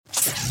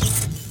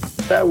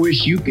I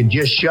wish you could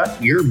just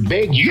shut your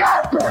big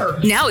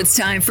yapper. Now it's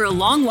time for a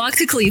long walk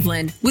to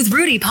Cleveland with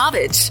Rudy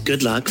Povich.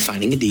 Good luck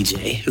finding a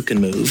DJ who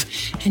can move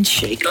and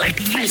shake like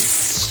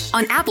this.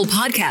 On Apple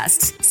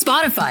Podcasts,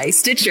 Spotify,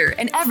 Stitcher,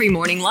 and every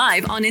morning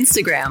live on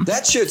Instagram.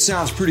 That shit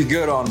sounds pretty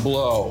good on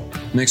blow,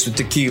 mixed with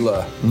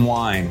tequila and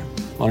wine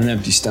on an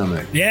empty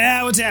stomach.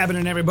 Yeah, what's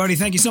happening, everybody?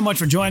 Thank you so much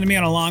for joining me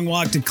on a long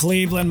walk to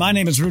Cleveland. My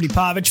name is Rudy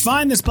Povich.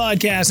 Find this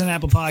podcast on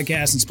Apple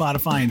Podcasts and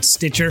Spotify and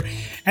Stitcher.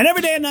 And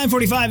every day at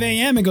 9:45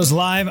 a.m., it goes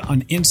live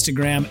on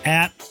Instagram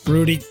at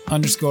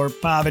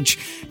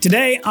Rudy_Povich.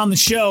 Today on the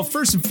show,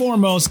 first and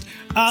foremost,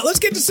 let's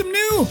get to some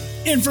new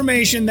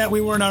information that we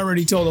weren't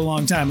already told a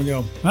long time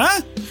ago.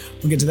 Huh?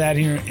 We'll get to that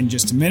here in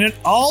just a minute.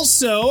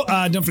 Also,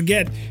 don't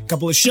forget, a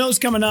couple of shows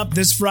coming up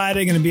this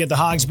Friday. Going to be at the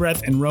Hog's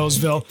Breath in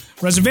Roseville.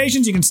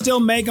 Reservations, you can still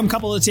make them.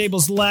 Couple of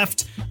tables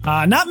left.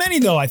 Not many,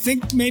 though. I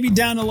think maybe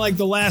down to like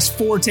the last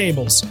 4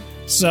 tables.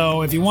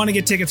 So if you want to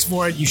get tickets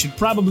for it, you should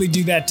probably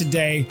do that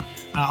today.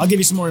 I'll give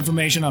you some more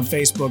information on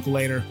Facebook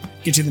later.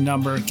 Get you the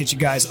number. Get you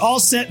guys all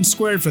set and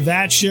squared for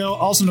that show.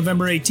 Also,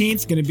 November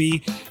 18th, going to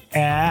be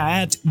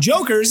at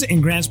Joker's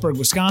in Grantsburg,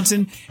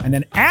 Wisconsin. And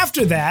then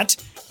after that,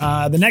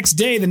 the next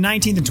day, the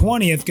 19th and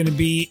 20th, going to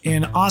be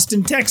in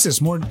Austin, Texas.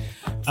 More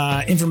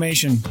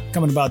information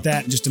coming about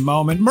that in just a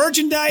moment.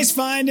 Merchandise,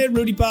 find it,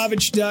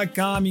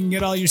 rudypovich.com. You can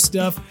get all your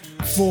stuff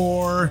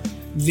for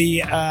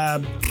the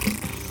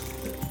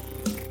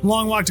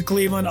Long Walk to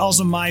Cleveland.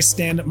 Also, my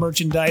stand-up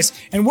merchandise.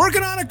 And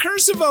working on a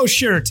Cursivo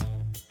shirt.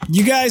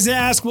 You guys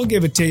ask, we'll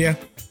give it to you.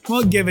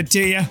 We'll give it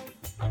to you.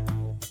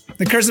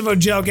 The Cursivo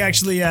joke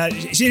actually,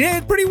 she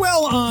hit pretty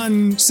well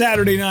on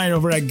Saturday night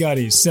over at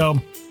Gutty's. So,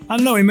 I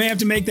don't know, we may have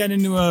to make that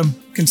into a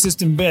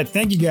consistent bit.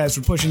 Thank you guys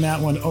for pushing that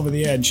one over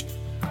the edge.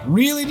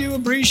 Really do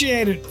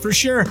appreciate it, for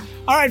sure.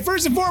 All right,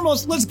 first and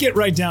foremost, let's get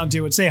right down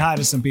to it. Say hi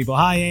to some people.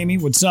 Hi, Amy.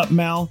 What's up,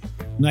 Mel?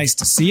 Nice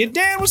to see you.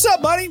 Dan, what's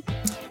up, buddy?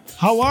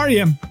 How are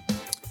you?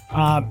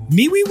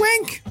 MeWee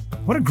Wink.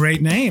 What a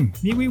great name.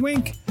 MeWee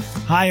Wink.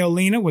 Hi,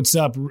 Olena. What's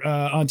up,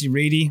 Auntie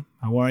Reedy?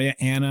 How are you?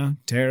 Anna,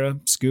 Tara,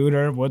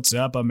 Scooter. What's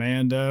up,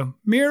 Amanda?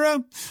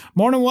 Mira.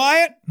 Morning,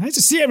 Wyatt. Nice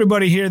to see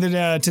everybody here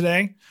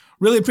today.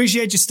 Really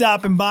appreciate you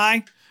stopping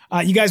by.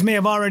 You guys may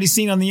have already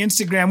seen on the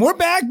Instagram. We're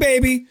back,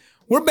 baby.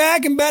 We're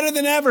back and better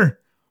than ever.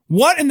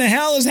 What in the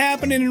hell is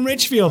happening in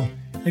Richfield?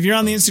 If you're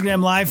on the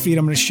Instagram live feed,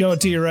 I'm going to show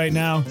it to you right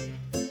now.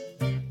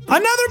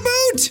 Another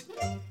boot.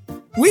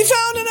 We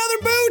found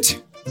another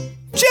boot.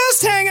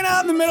 Just hanging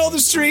out in the middle of the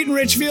street in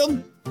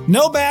Richfield.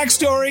 No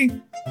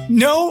backstory.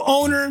 No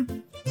owner.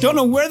 Don't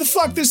know where the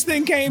fuck this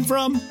thing came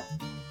from.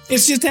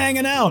 It's just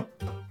hanging out.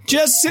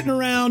 Just sitting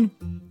around.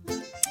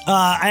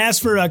 I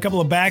asked for a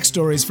couple of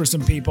backstories for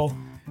some people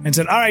and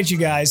said, all right, you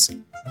guys,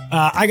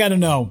 I got to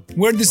know,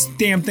 where'd this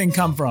damn thing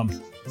come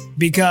from?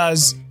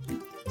 Because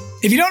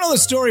if you don't know the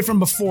story from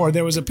before,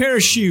 there was a pair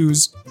of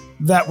shoes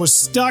that was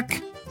stuck.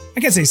 I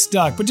can't say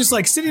stuck, but just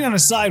like sitting on a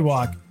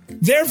sidewalk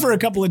there for a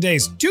couple of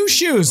days. 2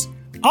 shoes,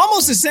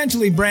 almost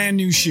essentially brand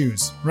new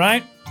shoes,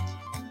 right?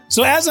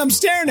 So as I'm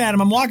staring at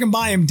them, I'm walking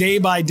by them day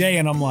by day,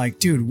 and I'm like,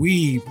 dude,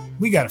 we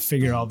got to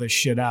figure all this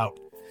shit out.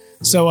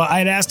 So I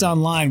had asked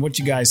online what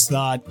you guys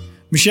thought.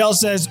 Michelle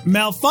says,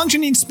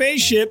 malfunctioning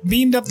spaceship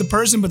beamed up the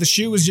person, but the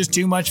shoe was just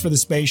too much for the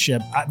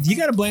spaceship. You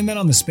got to blame that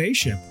on the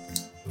spaceship,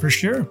 for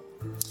sure.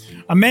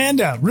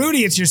 Amanda,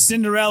 Rudy, it's your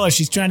Cinderella.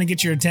 She's trying to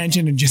get your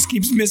attention and just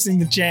keeps missing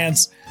the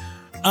chance.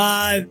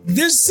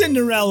 This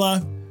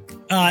Cinderella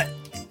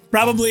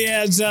probably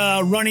has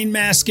running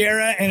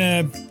mascara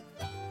and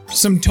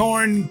some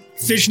torn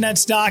fishnet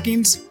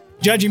stockings,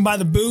 judging by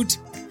the boot.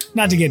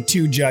 Not to get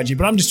too judgy,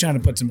 but I'm just trying to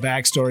put some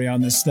backstory on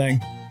this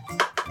thing.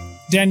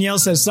 Danielle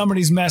says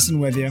somebody's messing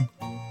with you.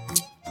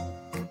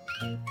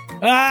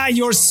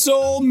 Your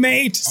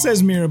soulmate,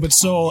 says Mira, but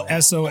soul,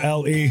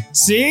 S-O-L-E.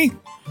 See?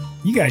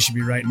 You guys should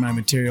be writing my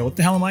material. What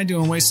the hell am I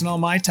doing wasting all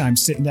my time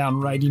sitting down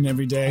writing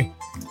every day?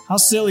 How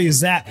silly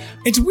is that?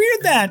 It's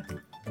weird that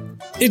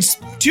it's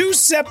 2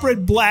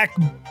 separate black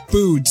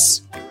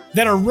boots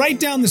that are right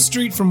down the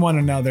street from one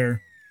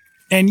another,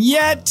 and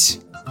yet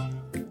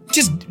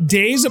just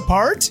days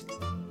apart.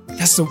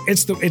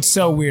 It's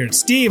so weird.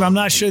 Steve, I'm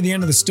not sure the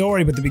end of the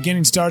story, but the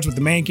beginning starts with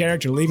the main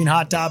character leaving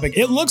Hot Topic.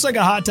 It looks like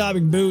a Hot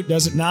Topic boot,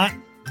 does it not?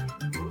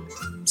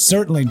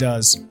 Certainly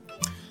does.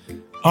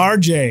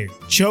 RJ,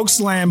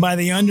 chokeslam by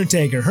The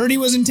Undertaker. Heard he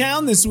was in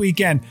town this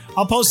weekend.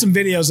 I'll post some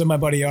videos of my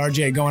buddy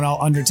RJ going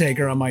all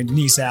Undertaker on my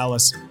niece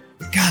Alice.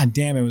 God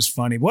damn, it was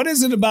funny. What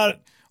is it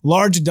about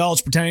large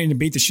adults pretending to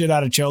beat the shit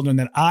out of children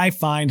that I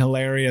find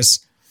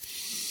hilarious?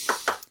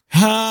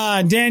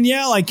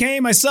 Danielle, I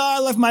came, I saw, I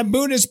left my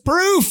boot as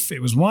proof.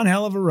 It was one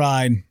hell of a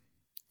ride.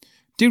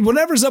 Dude,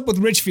 whatever's up with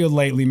Richfield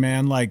lately,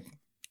 man, like,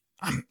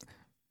 I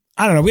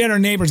don't know. We had our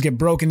neighbors get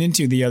broken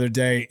into the other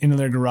day into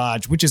their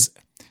garage, which is,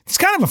 it's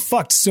kind of a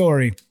fucked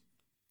story.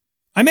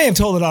 I may have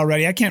told it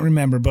already. I can't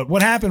remember. But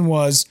what happened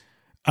was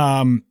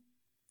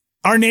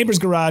our neighbor's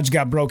garage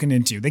got broken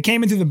into. They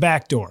came in through the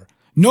back door.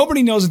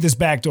 Nobody knows that this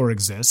back door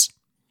exists.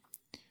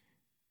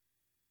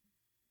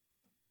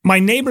 My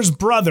neighbor's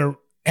brother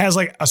has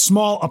like a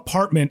small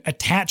apartment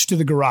attached to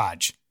the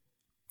garage.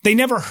 They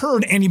never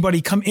heard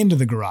anybody come into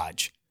the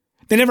garage.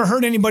 They never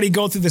heard anybody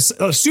go through this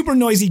super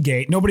noisy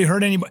gate. Nobody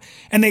heard anybody.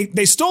 And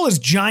they stole his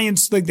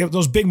giants, like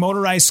those big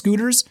motorized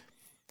scooters.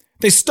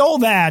 They stole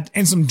that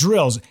and some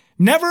drills.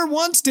 Never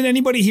once did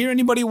anybody hear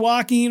anybody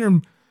walking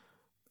or,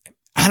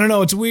 I don't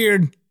know. It's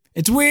weird.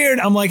 It's weird.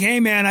 I'm like, hey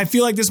man, I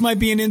feel like this might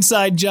be an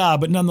inside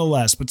job, but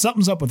nonetheless, but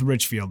something's up with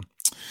Richfield.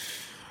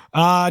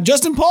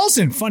 Justin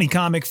Paulson, funny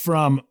comic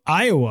from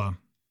Iowa.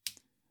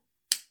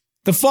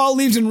 The fall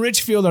leaves in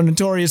Richfield are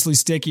notoriously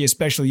sticky,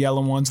 especially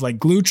yellow ones like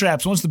glue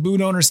traps. Once the boot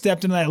owner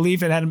stepped into that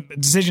leaf, a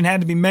decision had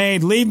to be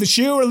made. Leave the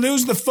shoe or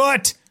lose the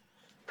foot.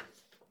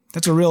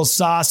 That's a real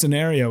saw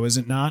scenario, is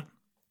it not?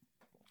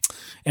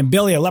 And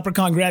Billy, a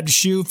leprechaun, grabbed a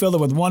shoe, filled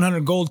it with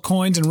 100 gold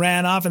coins, and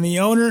ran off. And the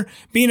owner,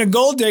 being a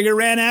gold digger,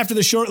 ran after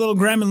the short little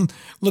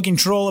gremlin-looking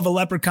troll of a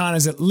leprechaun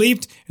as it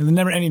leaped in the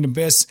never-ending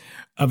abyss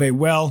of a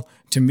well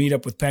to meet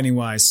up with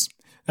Pennywise.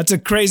 That's a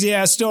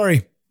crazy-ass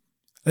story.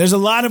 There's a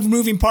lot of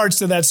moving parts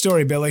to that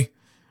story, Billy.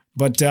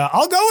 But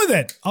I'll go with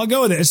it. I'll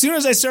go with it. As soon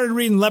as I started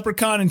reading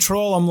Leprechaun and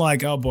Troll, I'm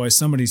like, oh boy,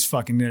 somebody's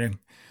fucking going to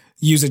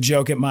use a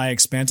joke at my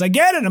expense. I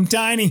get it. I'm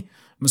tiny.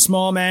 I'm a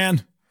small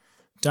man.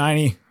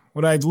 Tiny.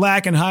 What I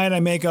lack in height, I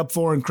make up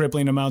for in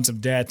crippling amounts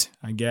of debt.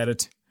 I get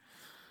it.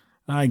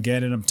 I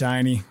get it. I'm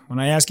tiny. When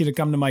I ask you to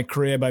come to my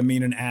crib, I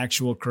mean an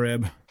actual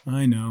crib.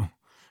 I know.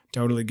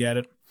 Totally get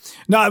it.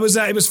 No, it was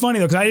funny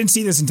though, because I didn't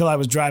see this until I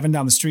was driving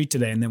down the street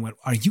today and then went,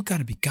 oh, you got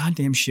to be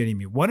goddamn shitting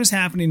me. What is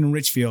happening in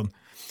Richfield?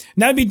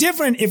 Now, it'd be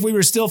different if we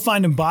were still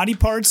finding body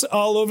parts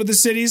all over the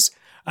cities.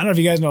 I don't know if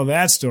you guys know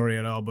that story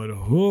at all, but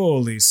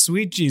holy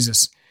sweet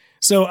Jesus.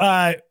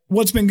 So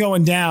what's been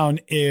going down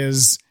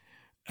is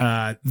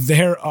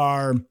there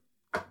are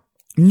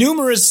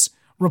numerous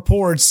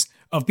reports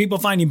of people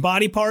finding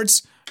body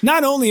parts,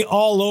 not only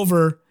all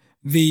over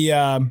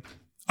the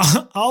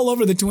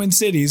Twin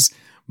Cities,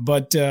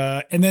 but,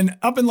 and then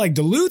up in like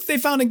Duluth, they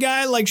found a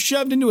guy like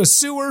shoved into a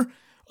sewer,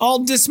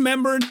 all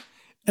dismembered.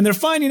 And they're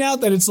finding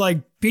out that it's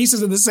like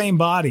pieces of the same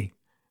body.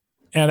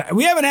 And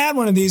we haven't had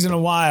one of these in a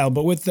while,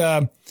 but with,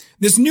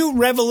 this new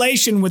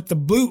revelation with the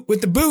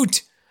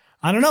boot,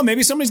 I don't know,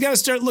 maybe somebody's got to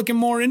start looking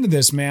more into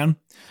this, man.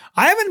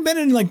 I haven't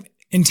been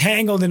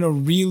entangled in a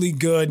really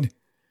good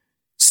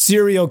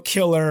serial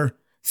killer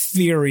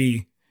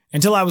theory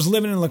until I was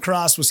living in La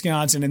Crosse,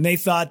 Wisconsin. And they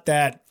thought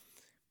that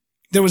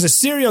there was a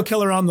serial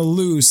killer on the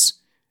loose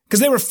because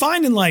they were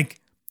finding like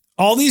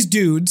all these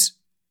dudes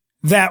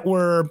that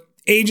were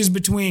ages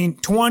between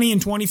 20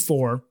 and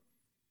 24.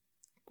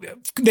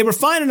 They were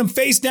finding them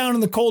face down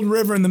in the cold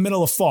river in the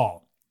middle of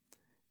fall.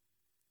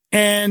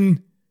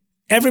 And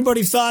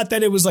everybody thought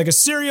that it was like a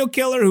serial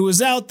killer who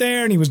was out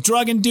there and he was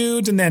drugging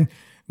dudes and then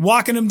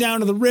walking them down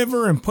to the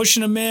river and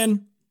pushing them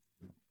in.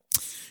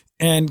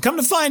 And come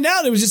to find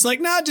out, it was just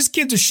like, nah, just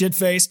kids are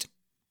shit-faced.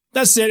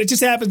 That's it. It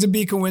just happens to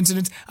be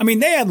coincidence. I mean,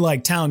 they had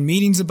like town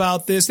meetings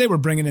about this. They were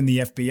bringing in the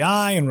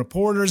FBI and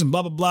reporters and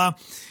blah, blah, blah.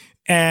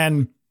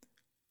 And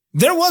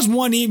there was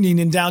one evening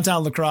in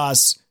downtown La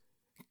Crosse,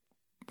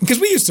 because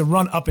we used to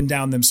run up and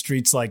down them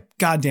streets like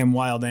goddamn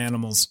wild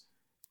animals.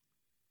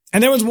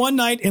 And there was one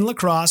night in La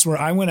Crosse where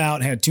I went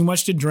out, had too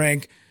much to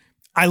drink.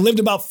 I lived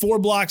about 4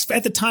 blocks.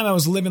 At the time, I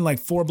was living like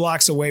 4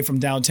 blocks away from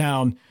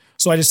downtown.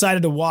 So I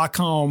decided to walk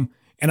home.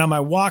 And on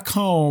my walk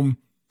home,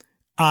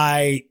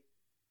 I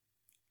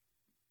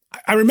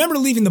remember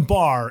leaving the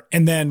bar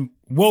and then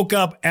woke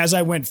up as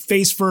I went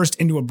face first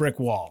into a brick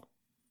wall.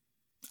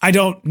 I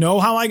don't know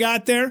how I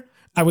got there.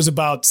 I was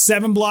about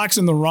 7 blocks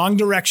in the wrong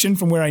direction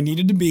from where I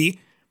needed to be.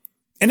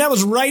 And that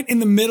was right in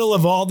the middle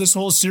of all this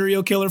whole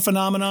serial killer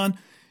phenomenon.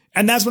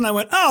 And that's when I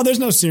went, oh, there's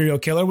no serial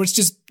killer. It's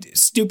just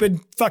stupid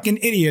fucking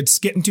idiots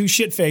getting too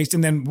shit-faced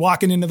and then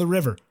walking into the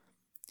river,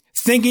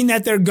 thinking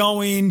that they're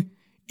going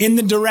in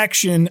the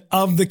direction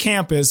of the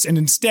campus. And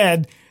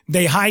instead,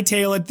 they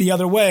hightail it the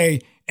other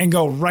way and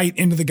go right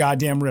into the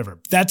goddamn river.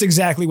 That's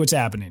exactly what's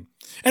happening.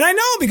 And I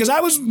know because I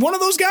was one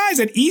of those guys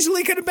that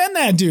easily could have been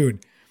that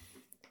dude.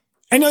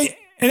 And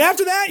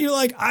after that, you're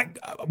like,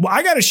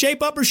 I got to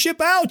shape up or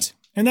ship out.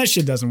 And that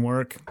shit doesn't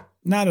work.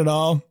 Not at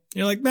all.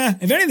 You're like, meh.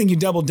 If anything, you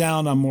double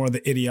down on more of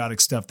the idiotic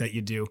stuff that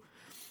you do.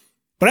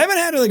 But I haven't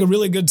had like a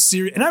really good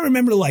series. And I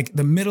remember like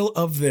the middle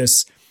of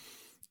this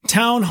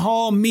town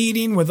hall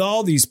meeting with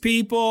all these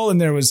people. And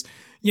there was,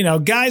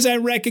 guys I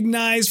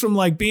recognized from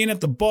like being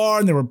at the bar,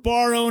 and there were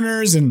bar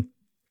owners and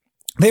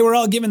they were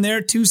all giving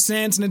their 2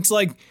 cents. And it's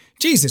like,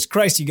 Jesus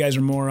Christ, you guys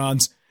are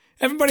morons.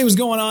 Everybody was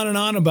going on and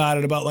on about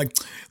it, about like,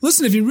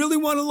 listen, if you really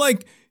want to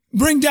like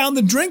bring down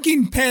the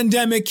drinking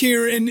pandemic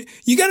here, and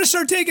you got to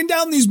start taking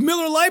down these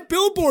Miller Lite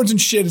billboards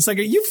and shit. It's like,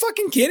 are you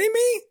fucking kidding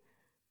me?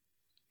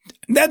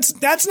 That's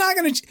not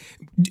going to,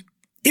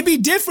 it'd be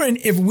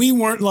different if we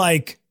weren't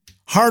like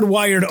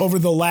hardwired over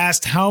the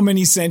last how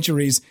many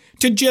centuries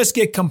to just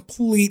get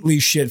completely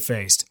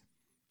shit-faced.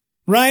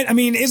 Right? I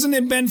mean, isn't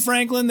it Ben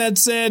Franklin that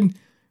said,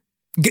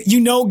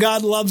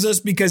 God loves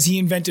us because he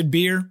invented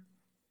beer?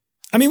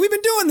 I mean, we've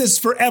been doing this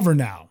forever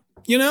now,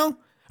 I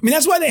mean,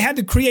 that's why they had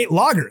to create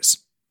lagers.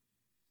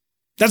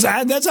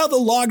 That's how the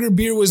lager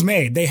beer was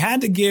made. They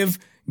had to give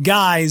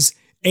guys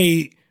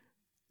a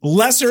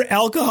lesser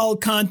alcohol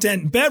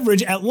content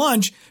beverage at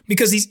lunch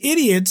because these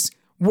idiots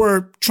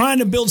were trying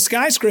to build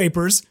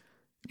skyscrapers,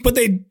 but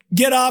they'd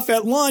get off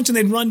at lunch and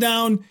they'd run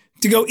down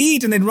to go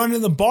eat and they'd run into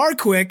the bar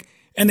quick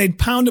and they'd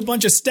pound a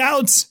bunch of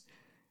stouts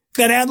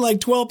that had like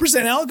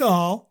 12%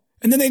 alcohol.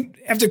 And then they'd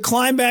have to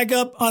climb back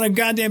up on a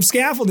goddamn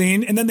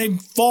scaffolding and then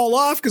they'd fall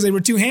off because they were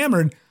too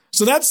hammered.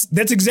 So that's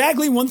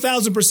exactly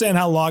 1000%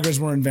 how lagers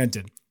were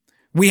invented.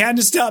 We had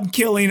to stop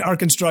killing our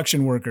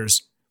construction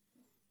workers.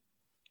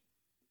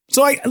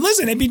 So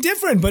listen, it'd be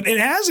different, but it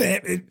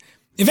hasn't.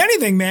 If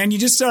anything, man, you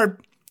just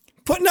start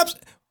putting up.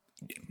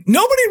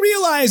 Nobody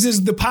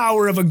realizes the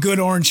power of a good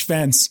orange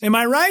fence. Am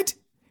I right?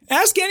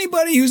 Ask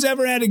anybody who's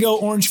ever had to go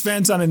orange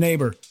fence on a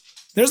neighbor.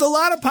 There's a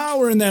lot of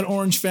power in that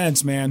orange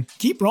fence, man.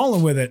 Keep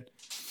rolling with it.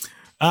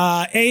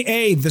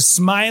 AA, the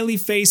smiley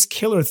face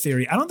killer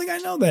theory. I don't think I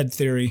know that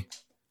theory.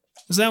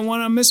 Is that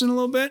one I'm missing a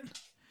little bit?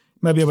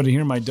 Might be able to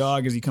hear my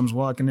dog as he comes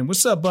walking in.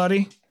 What's up,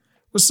 buddy?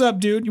 What's up,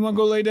 dude? You want to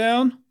go lay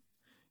down? You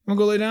want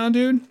to go lay down,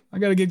 dude? I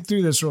got to get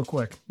through this real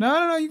quick.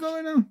 No, you go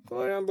lay down. Go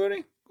lay down,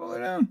 buddy. Go lay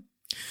down.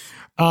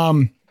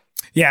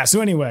 Yeah,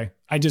 so anyway,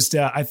 I just,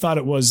 I thought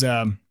it was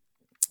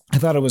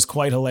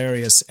quite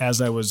hilarious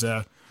as I was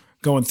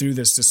going through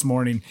this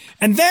morning.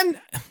 And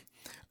then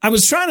I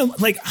was trying to,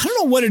 I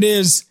don't know what it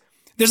is.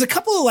 There's a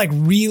couple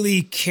of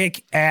really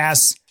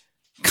kick-ass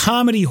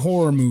comedy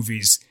horror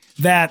movies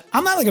that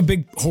I'm not a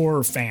big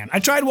horror fan. I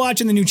tried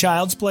watching the new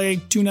Child's Play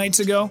 2 nights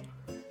ago.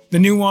 The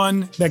new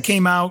one that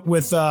came out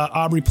with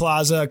Aubrey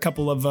Plaza a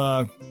couple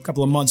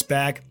of months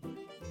back.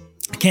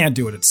 I can't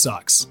do it. It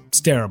sucks.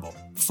 It's terrible.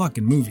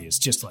 Fucking movie is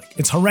just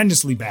it's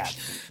horrendously bad.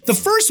 The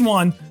first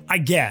one I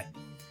get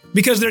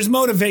because there's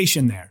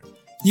motivation there.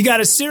 You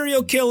got a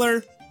serial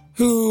killer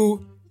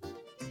who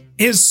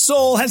his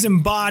soul has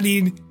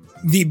embodied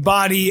the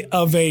body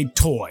of a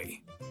toy.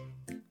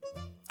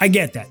 I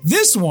get that.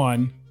 This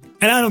one,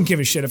 and I don't give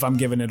a shit if I'm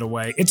giving it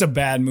away. It's a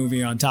bad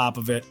movie on top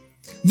of it.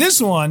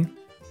 This one,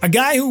 a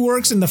guy who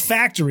works in the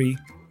factory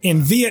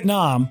in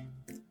Vietnam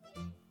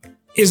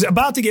is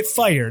about to get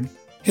fired.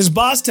 His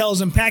boss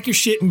tells him, pack your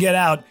shit and get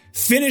out,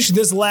 finish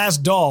this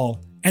last doll,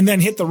 and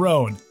then hit the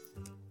road.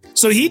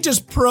 So he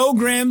just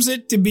programs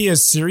it to be a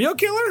serial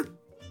killer?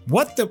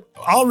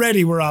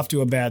 Already we're off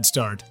to a bad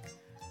start.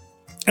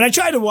 And I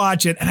tried to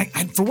watch it, and I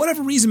for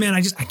whatever reason, man,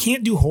 I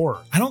can't do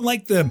horror. I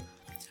like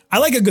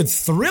a good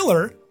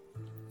thriller.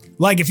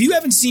 If you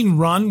haven't seen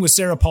Run with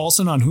Sarah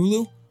Paulson on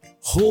Hulu,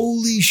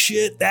 holy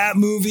shit, that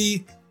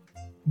movie.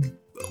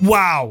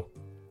 Wow.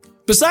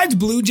 Besides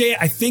Blue Jay,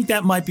 I think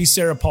that might be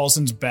Sarah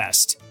Paulson's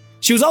best.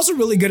 She was also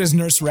really good as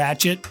Nurse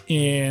Ratched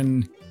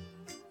in...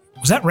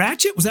 Was that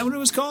Ratchet? Was that what it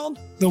was called?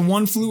 The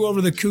One Flew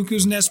Over the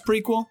Cuckoo's Nest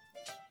prequel?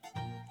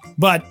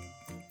 But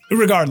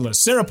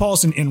regardless, Sarah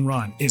Paulson in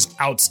Run is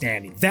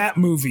outstanding. That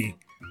movie,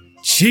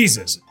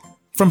 Jesus,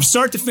 from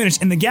start to finish.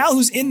 And the gal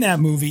who's in that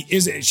movie,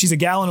 she's a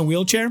gal in a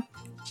wheelchair.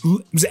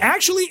 Was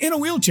actually in a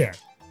wheelchair.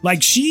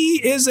 She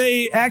is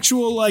a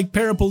actual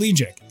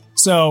paraplegic.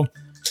 So...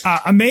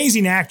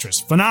 amazing actress,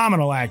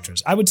 phenomenal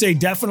actress. I would say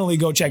definitely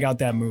go check out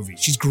that movie.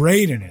 She's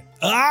great in it.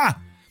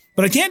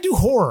 But I can't do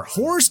horror.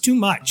 Horror's too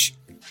much.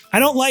 I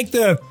don't like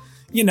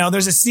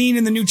there's a scene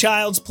in the new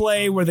Child's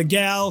Play where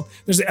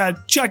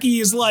Chucky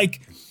is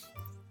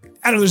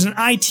there's an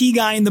IT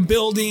guy in the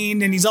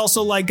building and he's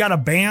also got a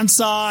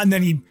bandsaw and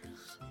then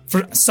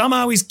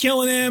somehow he's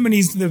killing him and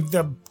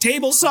the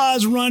table saw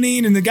is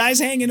running and the guy's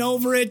hanging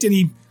over it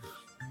and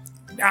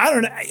I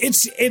don't know.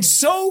 It's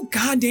so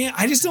goddamn.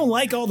 I just don't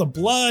like all the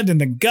blood and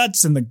the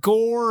guts and the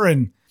gore.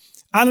 And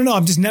I don't know.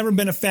 I've just never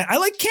been a fan. I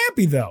like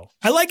campy though.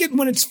 I like it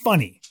when it's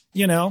funny,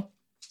 Dale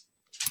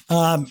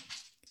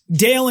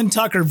and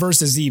Tucker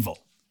versus Evil.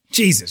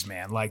 Jesus,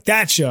 man.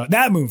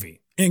 that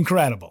movie.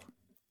 Incredible.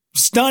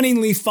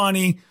 Stunningly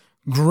funny.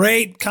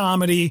 Great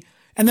comedy.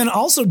 And then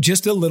also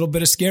just a little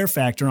bit of scare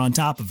factor on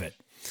top of it.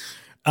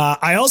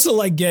 I also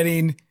like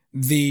getting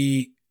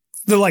the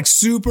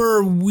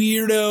super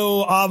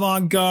weirdo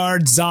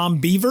avant-garde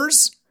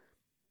Zombievers.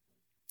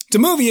 It's a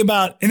movie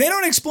about, and they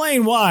don't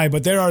explain why,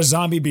 but there are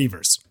zombie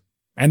beavers.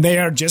 And they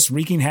are just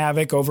wreaking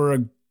havoc over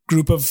a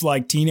group of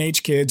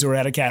teenage kids who are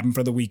at a cabin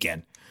for the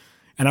weekend.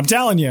 And I'm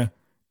telling you,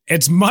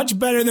 it's much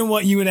better than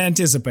what you would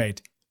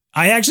anticipate.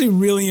 I actually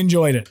really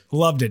enjoyed it.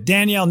 Loved it.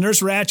 Danielle,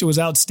 Nurse Ratched was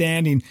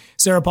outstanding.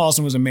 Sarah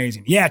Paulson was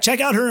amazing. Yeah, check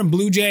out her in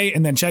Blue Jay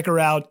and then check her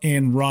out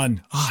in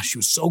Run. She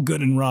was so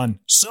good in Run.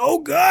 So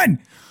good.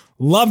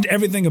 Loved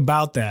everything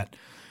about that.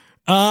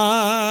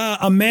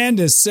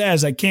 Amanda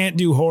says, I can't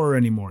do horror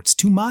anymore. It's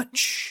too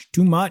much.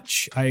 Too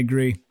much. I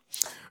agree.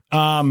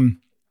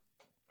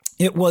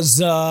 It was,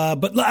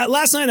 but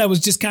last night I was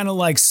just kind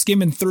of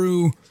skimming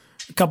through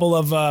a couple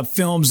of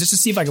films just to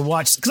see if I could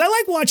watch, because I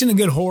like watching a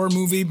good horror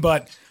movie,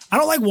 but I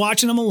don't like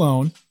watching them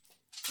alone.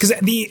 Because I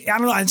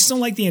don't know, I just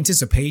don't like the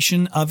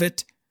anticipation of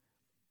it.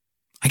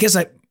 I guess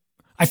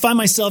I find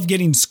myself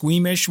getting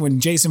squeamish when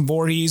Jason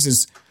Voorhees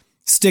is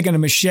sticking a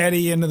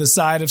machete into the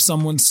side of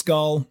someone's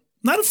skull.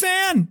 Not a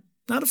fan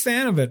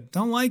of it.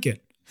 Don't like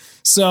it.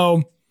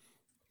 So,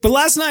 but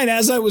last night,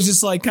 as I was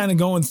just like kind of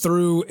going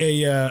through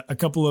a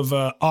couple of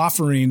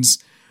offerings,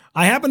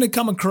 I happened to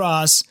come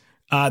across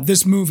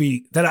this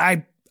movie that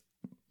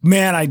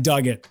I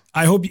dug it.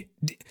 I hope you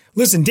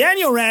listen.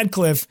 Daniel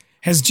Radcliffe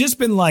has just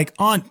been like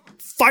on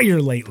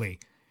fire lately.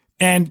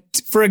 And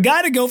for a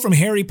guy to go from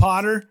Harry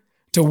Potter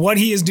to what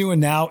he is doing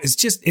now,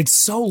 it's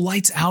so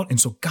lights out and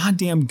so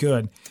goddamn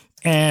good.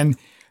 And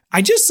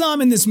I just saw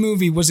him in this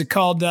movie. Was it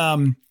called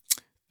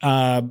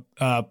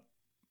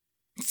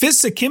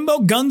Fists Akimbo?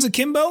 Guns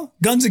Akimbo?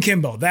 Guns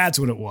Akimbo. That's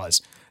what it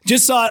was.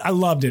 Just saw it. I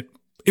loved it.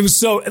 It was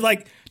so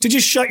like to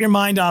just shut your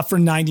mind off for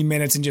 90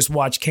 minutes and just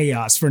watch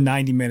chaos for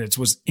 90 minutes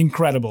was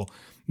incredible.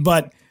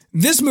 But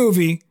this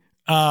movie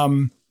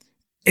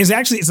it's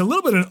a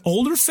little bit of an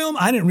older film.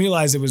 I didn't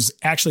realize it was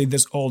actually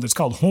this old. It's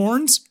called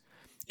Horns.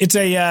 It's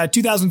a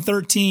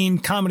 2013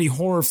 comedy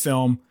horror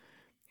film.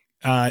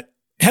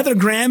 Heather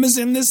Graham is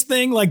in this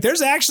thing. Like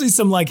there's actually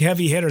some like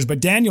heavy hitters, but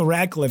Daniel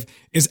Radcliffe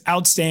is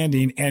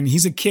outstanding. And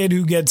he's a kid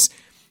who gets,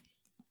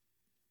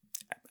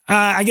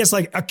 I guess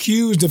like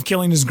accused of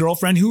killing his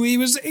girlfriend who he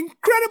was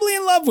incredibly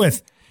in love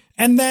with.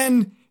 And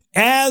then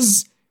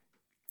as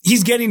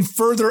he's getting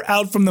further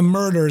out from the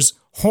murders,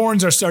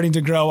 horns are starting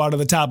to grow out of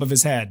the top of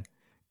his head.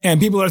 And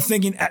people are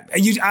thinking, I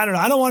don't know.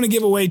 I don't want to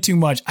give away too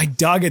much. I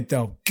dug it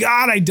though.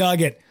 God, I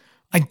dug it.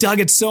 I dug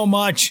it so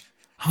much.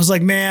 I was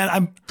like,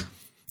 man,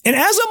 and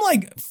as I'm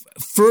like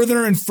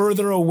further and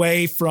further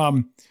away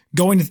from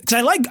going to,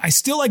 cause I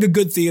still like a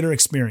good theater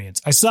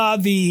experience. I saw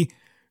the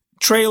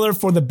trailer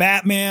for the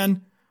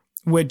Batman,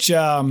 which, is,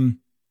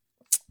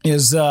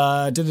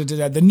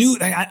 the new,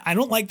 I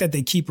don't like that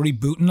they keep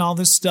rebooting all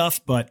this stuff,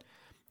 but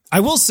I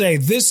will say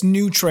this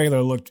new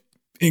trailer looked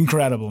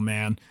incredible,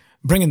 man.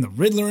 Bringing the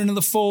Riddler into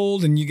the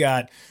fold, and you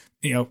got,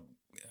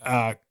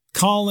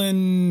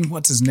 Colin,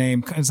 what's his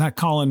name? It's not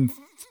Colin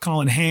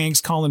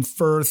Hanks, Colin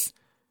Firth,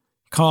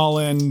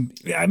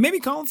 maybe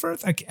Colin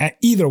Firth.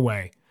 Either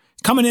way,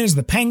 coming in as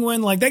the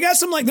Penguin, like they got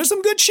some, like there's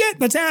some good shit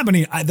that's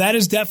happening. That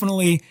is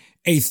definitely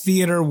a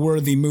theater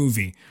worthy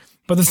movie.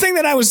 But the thing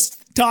that I was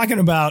talking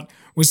about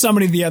with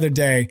somebody the other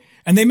day,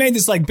 and they made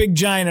this like big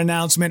giant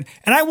announcement,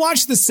 and I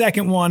watched the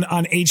second one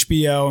on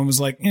HBO and was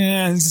like,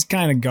 this is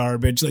kind of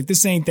garbage. Like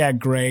this ain't that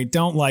great.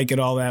 Don't like it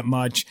all that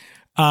much.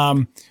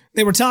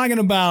 They were talking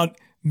about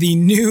the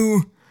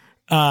new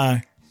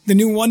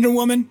Wonder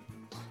Woman.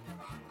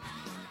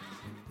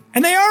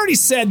 And they already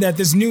said that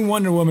this new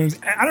Wonder Woman,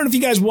 I don't know if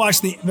you guys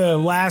watched the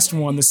last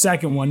one, the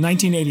second one,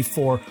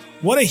 1984.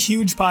 What a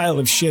huge pile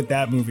of shit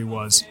that movie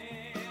was.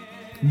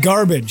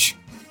 Garbage.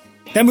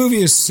 That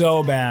movie is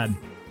so bad.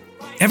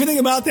 Everything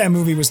about that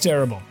movie was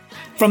terrible.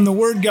 From the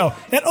word go.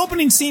 That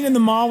opening scene in the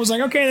mall was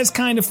like, okay, that's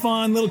kind of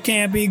fun, little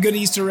campy, good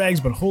Easter eggs,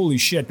 but holy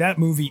shit, that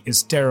movie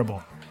is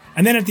terrible.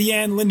 And then at the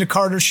end, Linda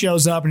Carter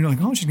shows up, and you're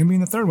like, oh, she's going to be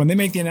in the third one. They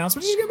make the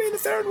announcement, she's going to be in the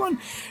third one.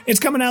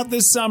 It's coming out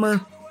this summer.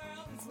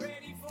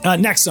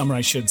 Next summer,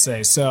 I should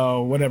say.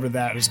 So whatever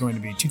that is going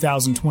to be,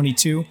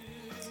 2022.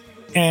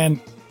 And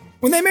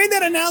when they made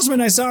that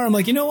announcement, I saw her, I'm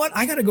like, you know what?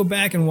 I got to go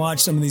back and watch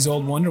some of these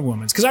old Wonder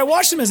Womans. Because I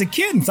watched them as a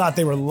kid and thought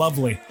they were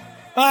lovely.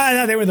 I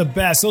thought they were the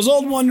best. Those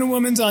old Wonder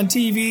Womans on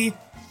TV,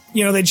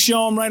 they'd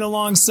show them right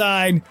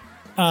alongside,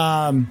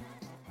 like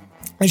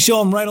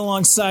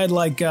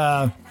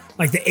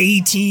the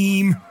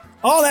A-Team,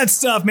 all that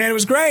stuff, man. It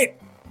was great.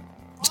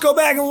 Let's go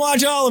back and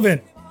watch all of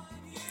it.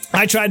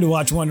 I tried to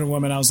watch Wonder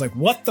Woman. I was like,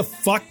 what the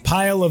fuck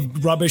pile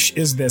of rubbish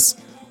is this?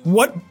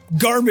 What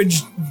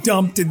garbage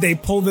dump did they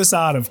pull this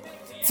out of?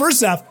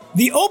 First off,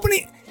 the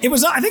opening,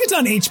 I think it's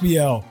on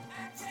HBO.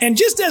 And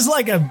just as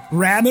like a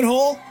rabbit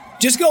hole,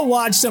 just go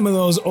watch some of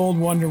those old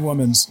Wonder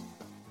Womans.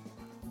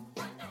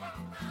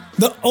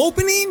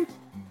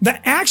 The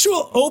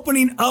actual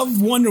opening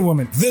of Wonder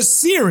Woman, the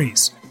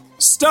series,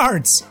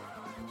 starts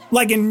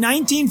like in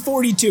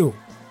 1942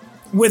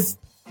 with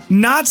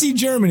Nazi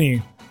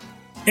Germany.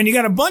 And you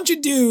got a bunch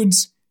of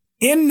dudes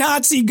in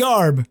Nazi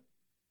garb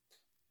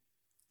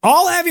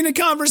all having a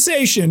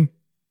conversation,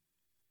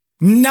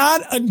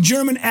 not a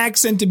German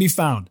accent to be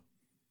found.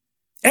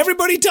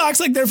 Everybody talks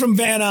like they're from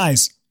Van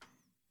Nuys.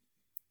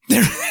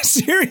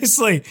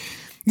 Seriously.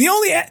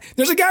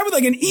 There's a guy with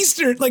like an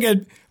Eastern, like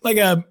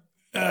a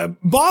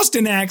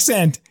Boston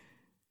accent.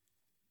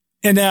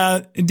 And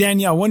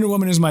Danielle, Wonder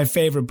Woman is my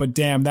favorite, but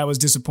damn, that was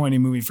a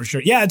disappointing movie for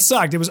sure. Yeah, it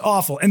sucked. It was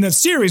awful. And the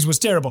series was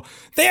terrible.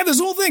 They have this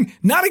whole thing.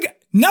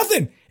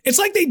 Nothing. It's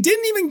like they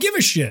didn't even give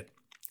a shit.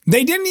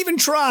 They didn't even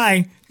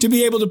try to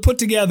be able to put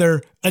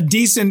together a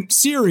decent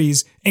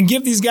series and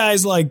give these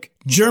guys like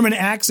German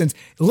accents.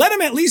 Let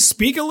them at least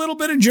speak a little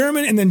bit of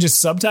German and then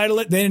just subtitle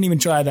it. They didn't even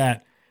try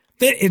that.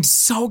 It's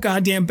so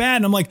goddamn bad.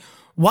 And I'm like,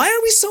 why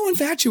are we so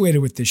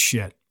infatuated with this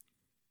shit?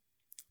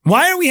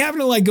 Why are we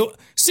having to like go?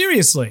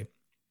 Seriously.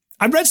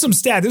 I read some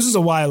stat. This was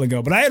a while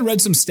ago, but I had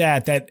read some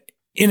stat that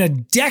in a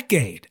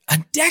decade,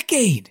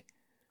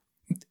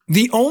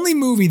 the only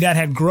movie that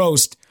had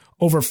grossed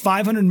over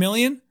 500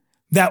 million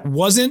that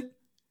wasn't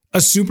a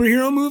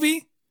superhero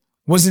movie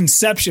was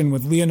Inception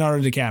with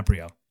Leonardo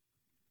DiCaprio.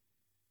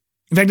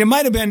 In fact, it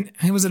might have been,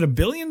 was it $1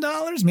 billion?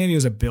 Maybe it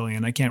was $1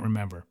 billion. I can't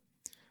remember.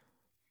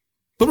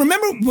 But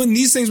remember when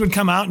these things would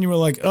come out and you were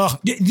like, oh,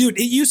 dude,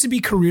 it used to be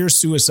career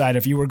suicide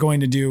if you were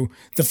going to do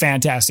the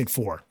Fantastic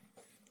Four.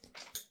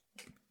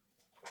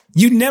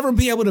 You'd never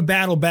be able to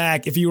battle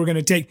back if you were going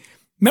to take...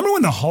 Remember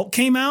when the Hulk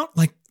came out?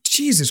 Like,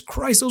 Jesus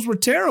Christ, those were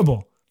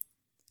terrible.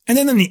 And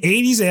then in the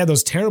 80s, they had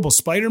those terrible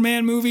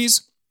Spider-Man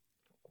movies.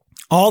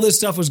 All this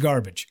stuff was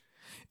garbage.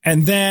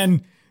 And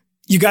then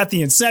you got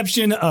the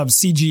inception of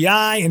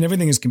CGI and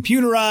everything is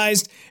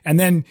computerized. And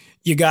then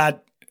you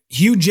got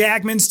Hugh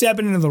Jackman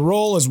stepping into the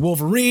role as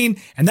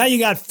Wolverine. And now you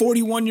got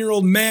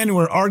 41-year-old men who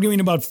are arguing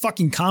about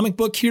fucking comic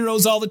book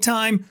heroes all the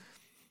time.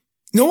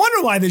 No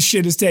wonder why this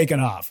shit is taken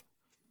off.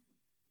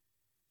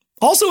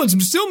 Also,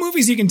 it's still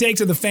movies you can take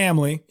to the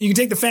family. You can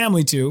take the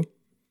family to.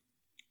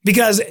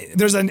 Because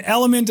there's an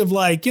element of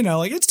like,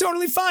 it's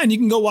totally fine. You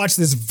can go watch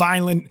this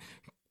violent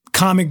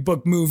comic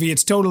book movie.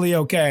 It's totally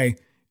okay.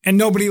 And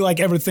nobody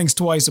ever thinks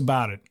twice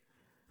about it.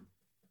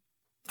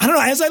 I don't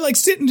know. As I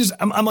sit and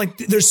I'm like,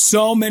 there's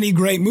so many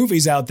great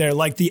movies out there,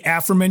 like the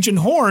aforementioned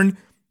Horn,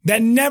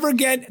 that never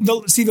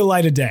see the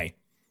light of day.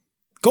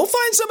 Go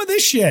find some of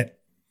this shit.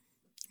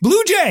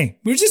 Blue Jay.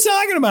 We were just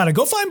talking about it.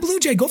 Go find Blue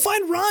Jay. Go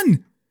find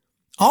Run.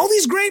 All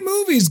these great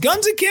movies.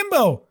 Guns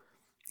Akimbo.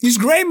 These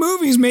great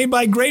movies made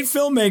by great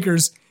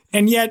filmmakers.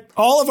 And yet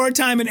all of our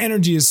time and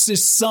energy is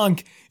just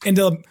sunk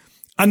into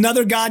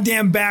another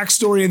goddamn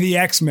backstory of the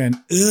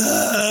X-Men.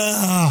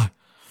 Ugh.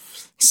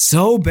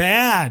 So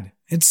bad.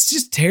 It's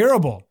just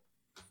terrible.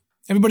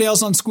 Everybody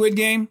else on Squid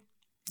Game?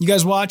 You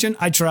guys watching?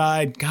 I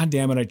tried. God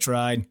damn it, I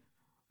tried.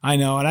 I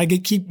know.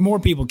 And more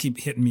people keep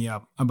hitting me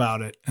up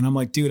about it. And I'm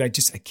like, dude, I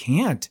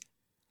can't.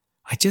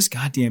 I just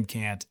goddamn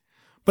can't.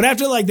 But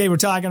after they were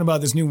talking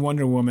about this new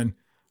Wonder Woman,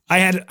 I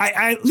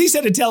at least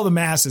had to tell the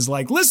masses,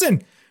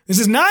 listen, this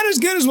is not as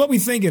good as what we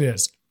think it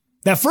is.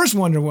 That first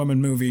Wonder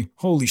Woman movie,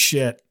 holy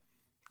shit.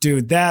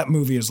 Dude, that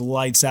movie is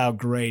lights out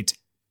great.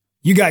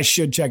 You guys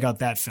should check out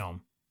that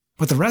film.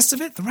 But the rest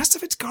of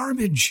it's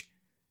garbage.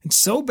 It's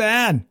so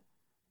bad.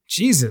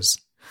 Jesus.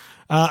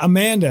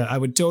 Amanda, I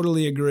would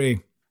totally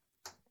agree.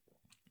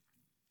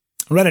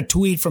 I read a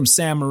tweet from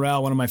Sam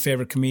Morril, one of my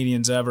favorite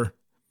comedians ever.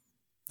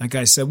 That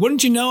guy said,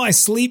 wouldn't you know I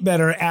sleep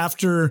better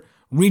after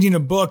reading a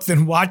book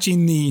than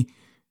watching the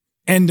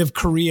end of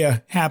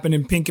Korea happen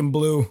in pink and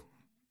blue?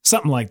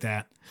 Something like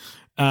that.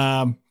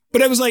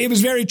 But it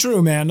was very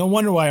true, man. No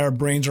wonder why our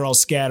brains are all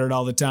scattered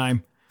all the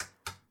time.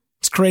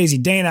 It's crazy.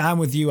 Dana, I'm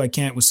with you. I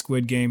can't with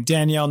Squid Game.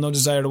 Danielle, no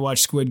desire to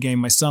watch Squid Game.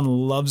 My son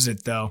loves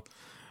it, though.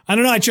 I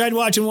don't know. I tried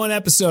watching one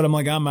episode. I'm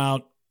like, I'm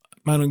out.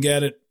 I don't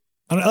get it.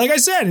 Like I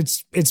said,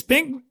 it's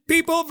pink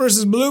people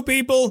versus blue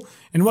people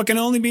and what can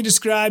only be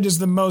described as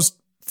the most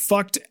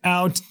fucked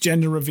out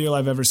gender reveal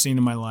I've ever seen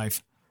in my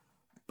life.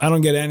 I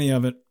don't get any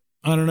of it.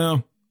 I don't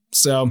know.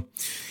 So,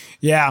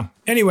 yeah.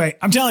 Anyway,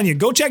 I'm telling you,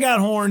 go check out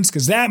Horns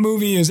because that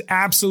movie is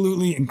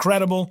absolutely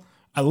incredible.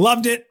 I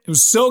loved it. It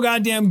was so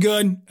goddamn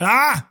good.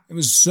 It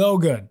was so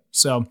good.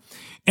 So,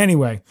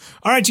 anyway.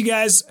 All right, you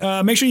guys.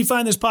 Make sure you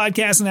find this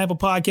podcast on Apple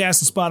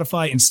Podcasts and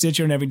Spotify and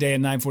Stitcher, and every day at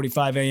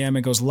 9:45 a.m.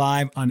 It goes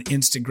live on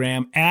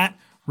Instagram at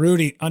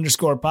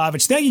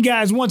Rudy_Povich. Thank you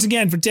guys once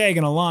again for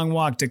taking a long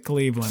walk to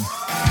Cleveland.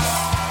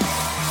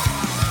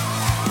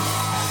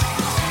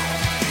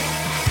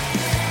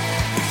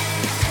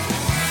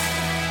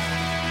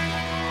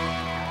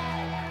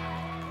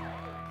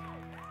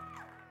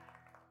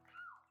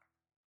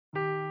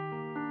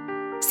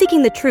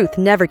 Seeking the truth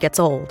never gets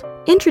old.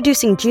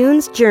 Introducing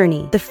June's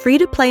Journey, the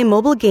free-to-play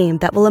mobile game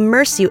that will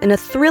immerse you in a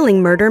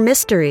thrilling murder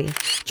mystery.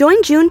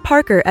 Join June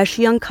Parker as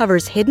she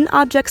uncovers hidden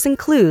objects and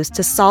clues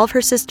to solve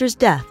her sister's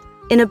death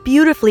in a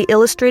beautifully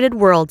illustrated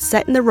world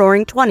set in the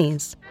Roaring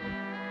 '20s.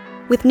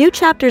 With new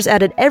chapters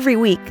added every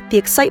week, the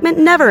excitement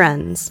never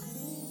ends.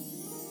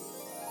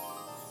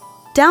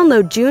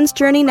 Download June's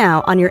Journey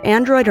now on your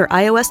Android or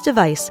iOS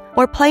device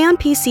or play on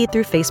PC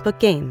through Facebook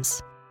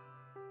Games.